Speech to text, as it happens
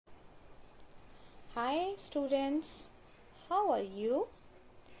Hi students, how are you?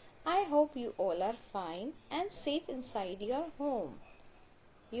 I hope you all are fine and safe inside your home.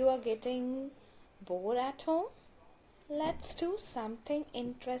 You are getting bored at home? Let's do something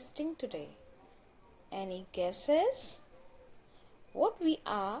interesting today. Any guesses? What we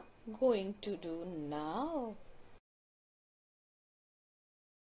are going to do now?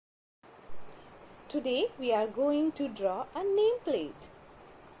 Today we are going to draw a nameplate.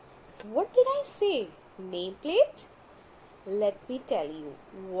 What did I say? Nameplate? Let me tell you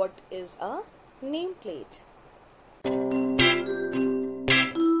what is a nameplate.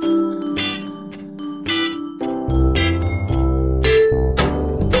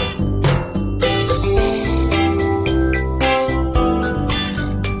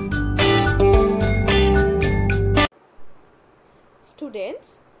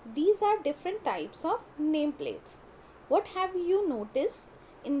 Students, these are different types of nameplates. What have you noticed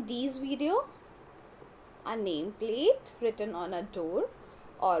in these video? A nameplate written on a door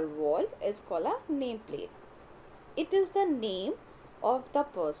or wall is called a nameplate. It is the name of the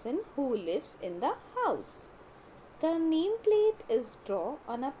person who lives in the house. The nameplate is drawn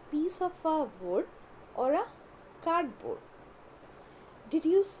on a piece of a wood or a cardboard. Did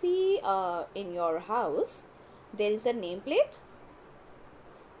you see in your house there is a nameplate?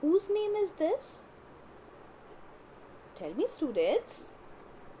 Whose name is this? Tell me, students.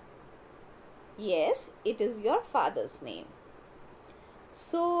 Yes, it is your father's name.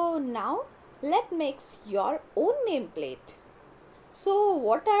 So now let's make your own nameplate. So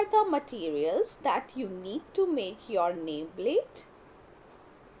what are the materials that you need to make your nameplate?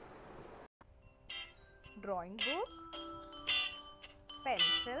 Drawing book,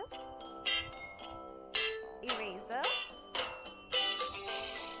 pencil, eraser,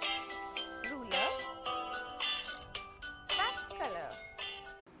 ruler, wax color.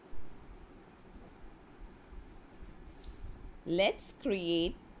 Let's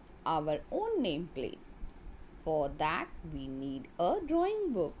create our own nameplate. For that we need a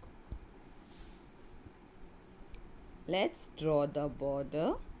drawing book. Let's draw the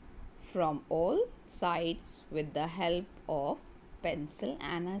border from all sides with the help of pencil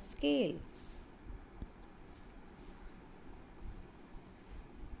and a scale.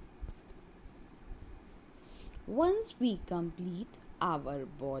 Once we complete our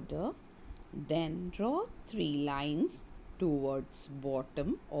border, then draw 3 lines towards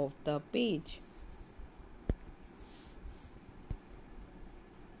bottom of the page.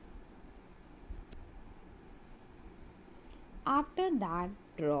 After that,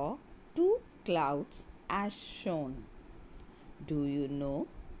 draw 2 clouds as shown. Do you know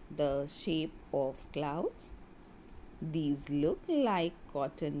the shape of clouds? These look like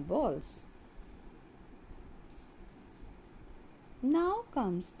cotton balls. Now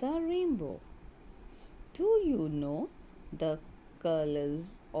comes the rainbow. Do you know the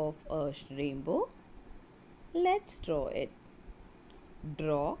colors of a rainbow? Let's draw it.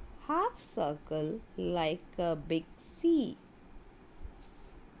 Draw half circle like a big C.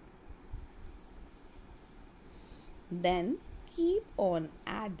 Then keep on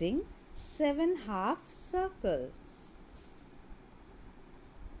adding 7 half circle.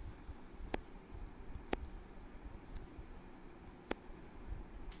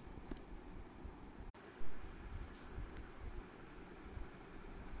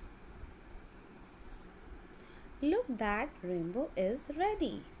 Look, that rainbow is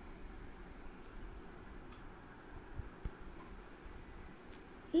ready.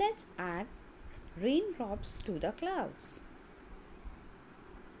 Let's add raindrops to the clouds.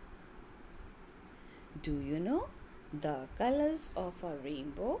 Do you know the colors of a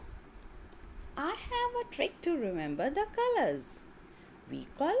rainbow? I have a trick to remember the colors. We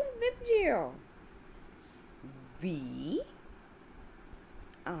call Vibgeo. V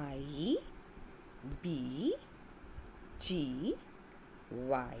I B G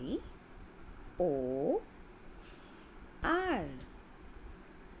Y O R.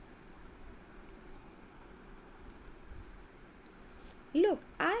 Look,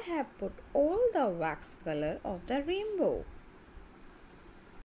 I have put all the wax color of the rainbow.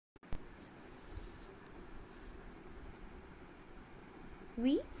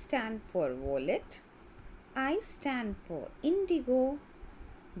 V stand for violet, I stand for indigo,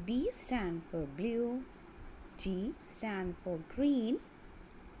 B stand for blue, G stand for green,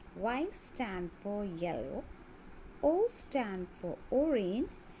 Y stand for yellow, O stand for orange,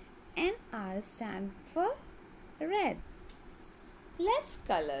 and R stand for red. Let's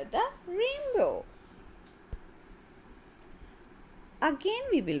color the rainbow. Again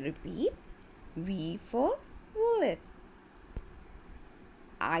we will repeat. V for violet,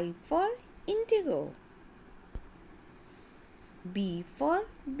 I for indigo. B for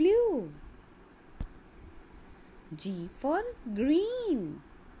blue. G for green.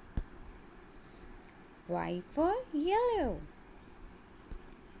 Y for yellow.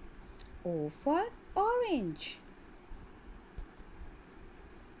 O for orange.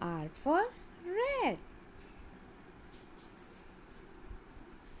 R for red.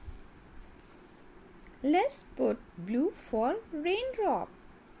 Let's put blue for raindrop.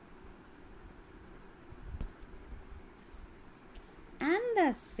 And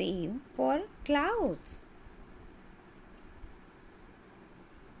the same for clouds.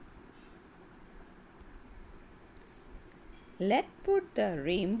 Let's put the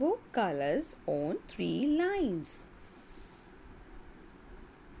rainbow colors on 3 lines.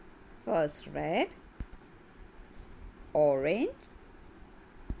 First red, orange,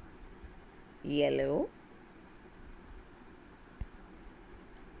 yellow,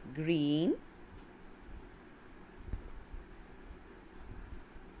 green,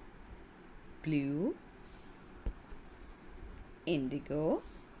 blue, indigo,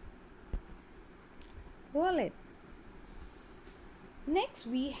 violet. Next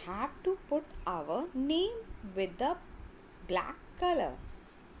we have to put our name with the black color.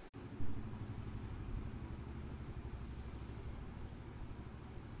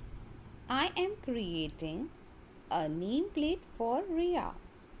 I am creating a nameplate for Riya.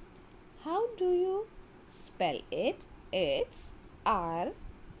 How do you spell it? It's R-I-Y-A.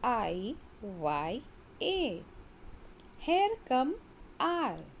 Here come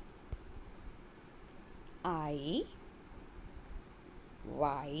R. I-Y-A.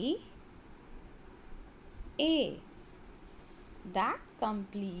 That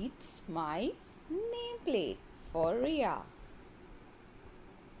completes my nameplate for Riya.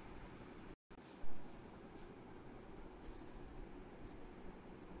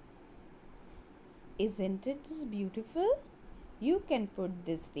 Isn't it beautiful? You can put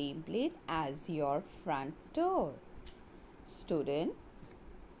this nameplate as your front door. Student,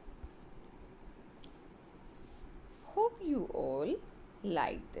 hope you all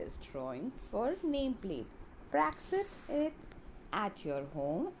like this drawing for nameplate. Practice it at your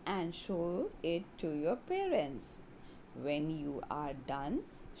home and show it to your parents. When you are done,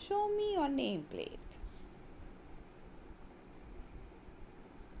 show me your nameplate.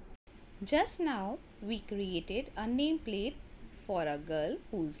 Just now, we created a nameplate for a girl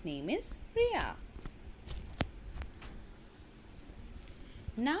whose name is Riya.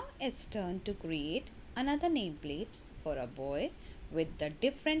 Now it's turn to create another nameplate for a boy with the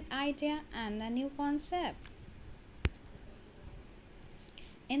different idea and a new concept.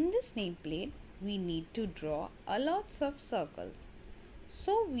 In this nameplate, we need to draw a lots of circles.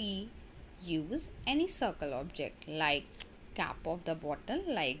 So we use any circle object like cap of the bottle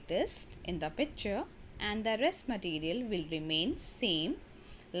like this in the picture, and the rest material will remain same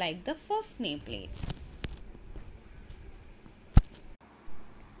like the first nameplate.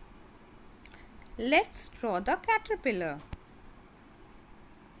 Let's draw the caterpillar.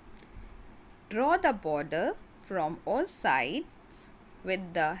 Draw the border from all sides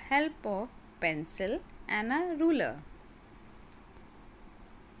with the help of pencil and a ruler.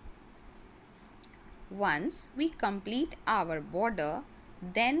 Once we complete our border,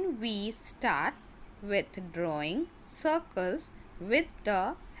 then we start with drawing circles with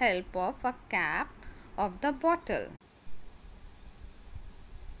the help of a cap of the bottle.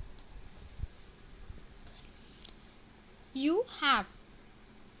 You have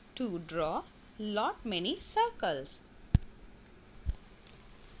to draw lot many circles.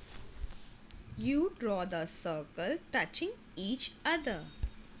 You draw the circle touching each other.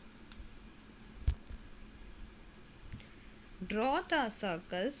 Draw the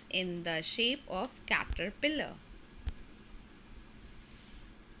circles in the shape of caterpillar.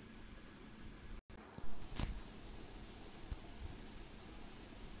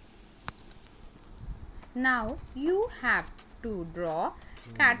 Now you have to draw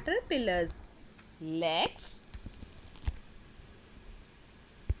caterpillar's legs,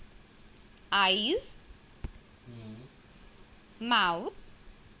 eyes, mouth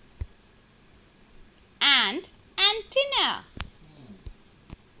and antenna.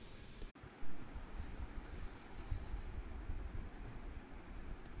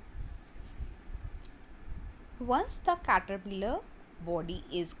 Once the caterpillar body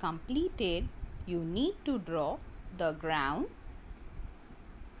is completed, you need to draw the ground.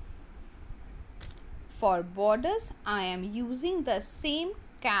 For borders, I am using the same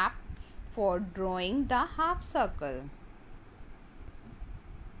cap for drawing the half circle.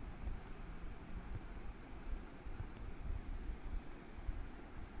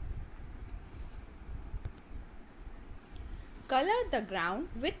 Color the ground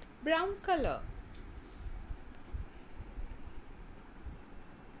with brown color.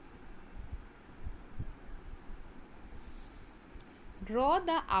 Draw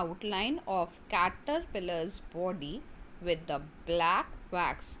the outline of caterpillar's body with the black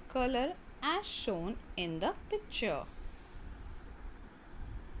wax color as shown in the picture.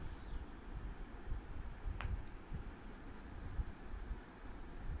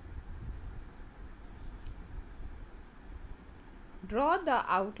 Draw the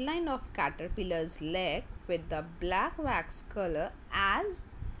outline of caterpillar's leg with the black wax color as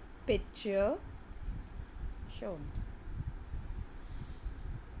picture shown.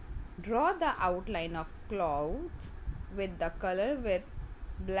 Draw the outline of clouds with the color with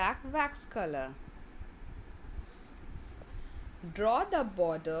black wax color. Draw the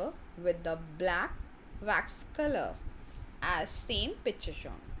border with the black wax color as same picture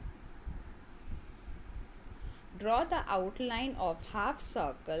shown. Draw the outline of half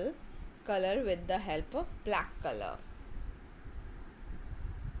circle color with the help of black color.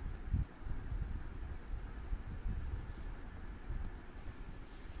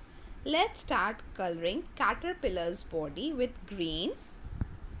 Let's start coloring caterpillar's body with green,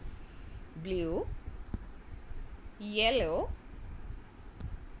 blue, yellow,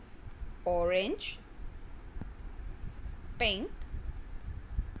 orange, pink,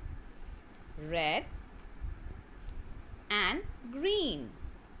 red and green.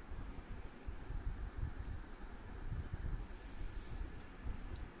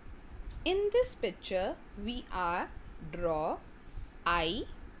 In this picture, we are draw eyes,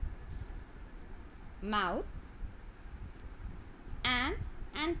 mouth and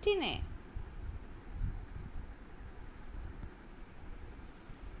antennae.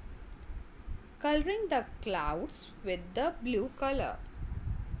 Coloring the clouds with the blue color.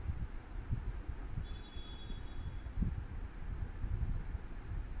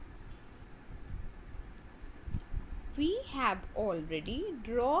 We have already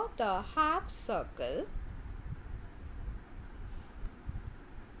drawn the half circle.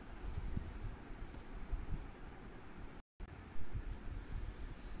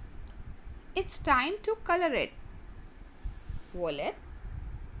 It's time to color it. Violet,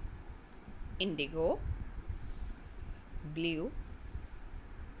 indigo, blue,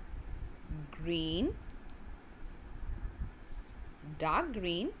 green, dark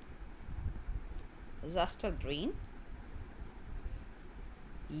green, Zesta green,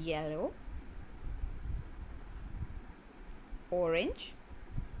 yellow, orange,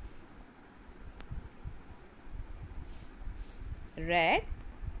 red,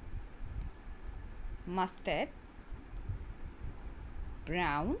 mustard,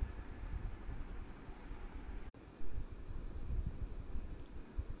 brown,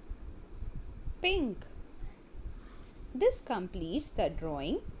 pink. This completes the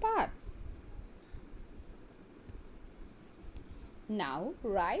drawing part. Now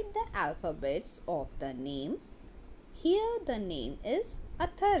write the alphabets of the name. Here the name is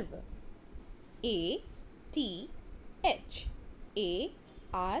Atharv. A T H A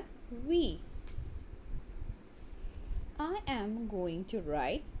R V. I am going to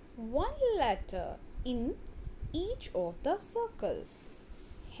write one letter in each of the circles.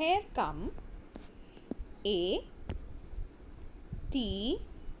 Here come A T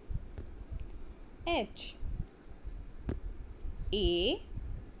H A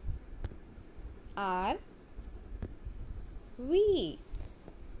R V.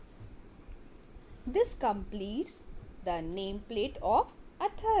 This completes the nameplate of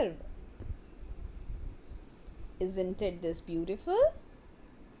Atharv. Isn't it this beautiful?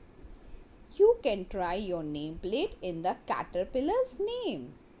 You can try your nameplate in the caterpillar's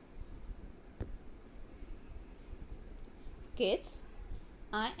name. Kids,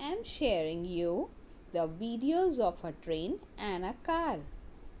 I am sharing you the videos of a train and a car.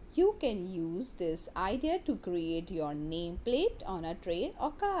 You can use this idea to create your nameplate on a train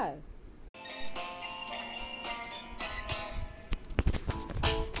or car.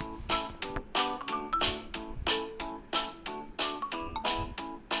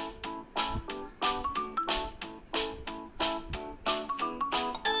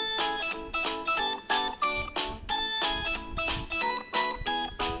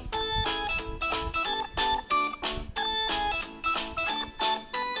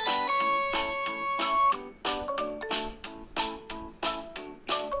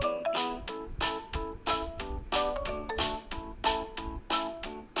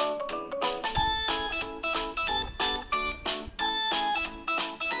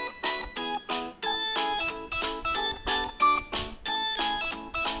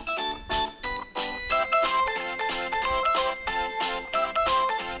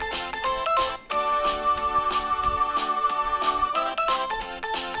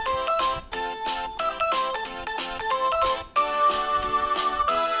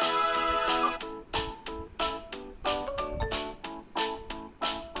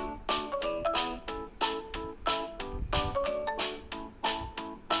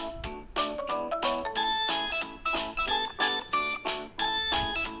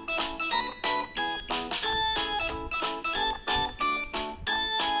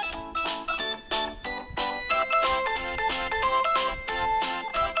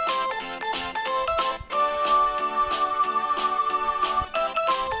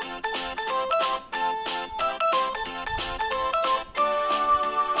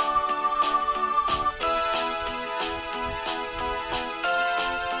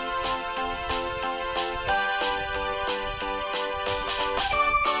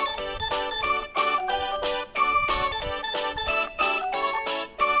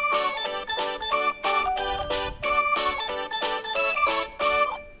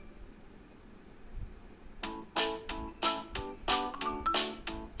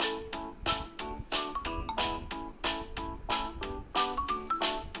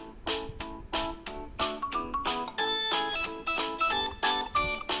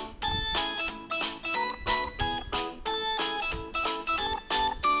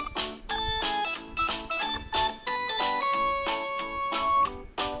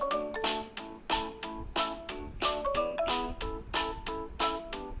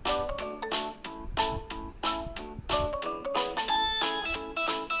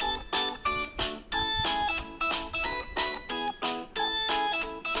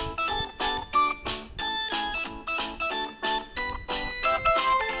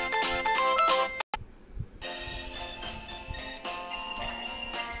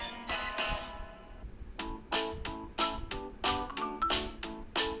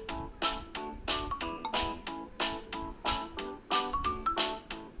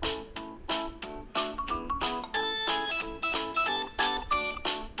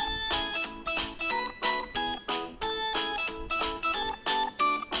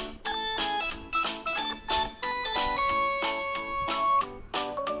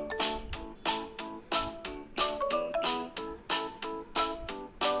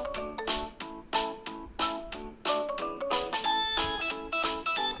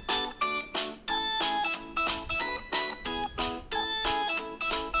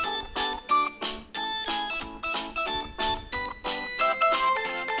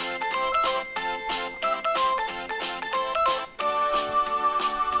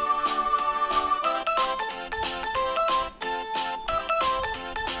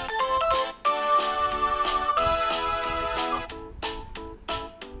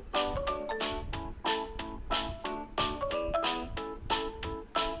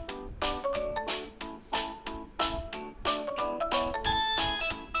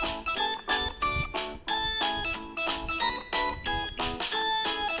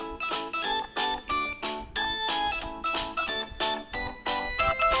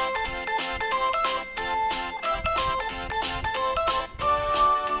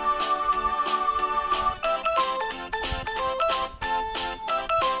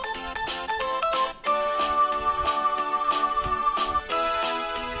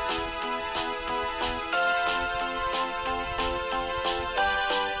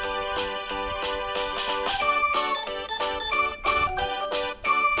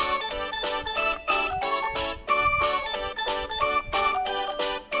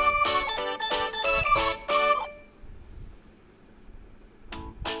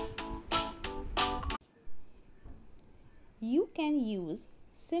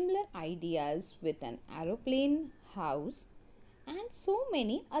 similar ideas with an aeroplane, house, and so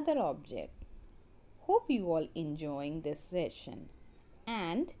many other objects. Hope you all enjoying this session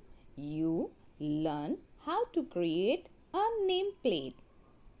and you learn how to create a nameplate.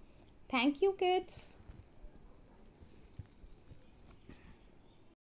 Thank you, kids.